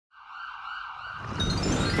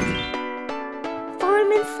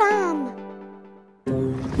Fireman Sam.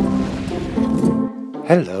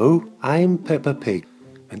 Hello, I'm Peppa Pig,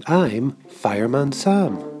 and I'm Fireman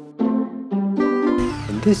Sam.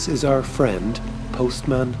 And this is our friend,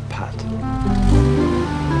 Postman Pat.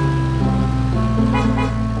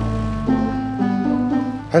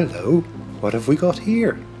 Hello, what have we got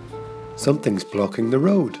here? Something's blocking the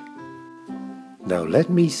road. Now let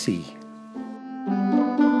me see.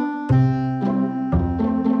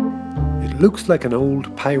 It looks like an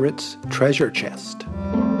old pirate's treasure chest.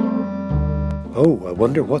 Oh, I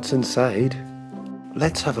wonder what's inside.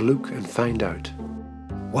 Let's have a look and find out.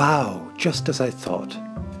 Wow, just as I thought.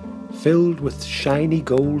 Filled with shiny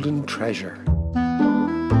golden treasure.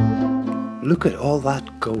 Look at all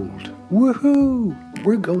that gold. Woohoo!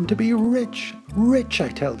 We're going to be rich. Rich, I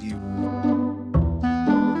tell you.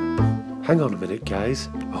 Hang on a minute, guys.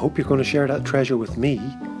 I hope you're going to share that treasure with me.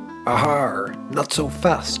 Ahar! Not so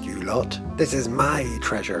fast, you lot. This is my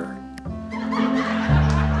treasure.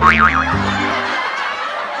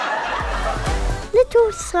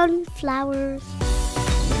 Little sunflowers.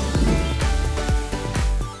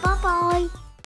 Bye-bye.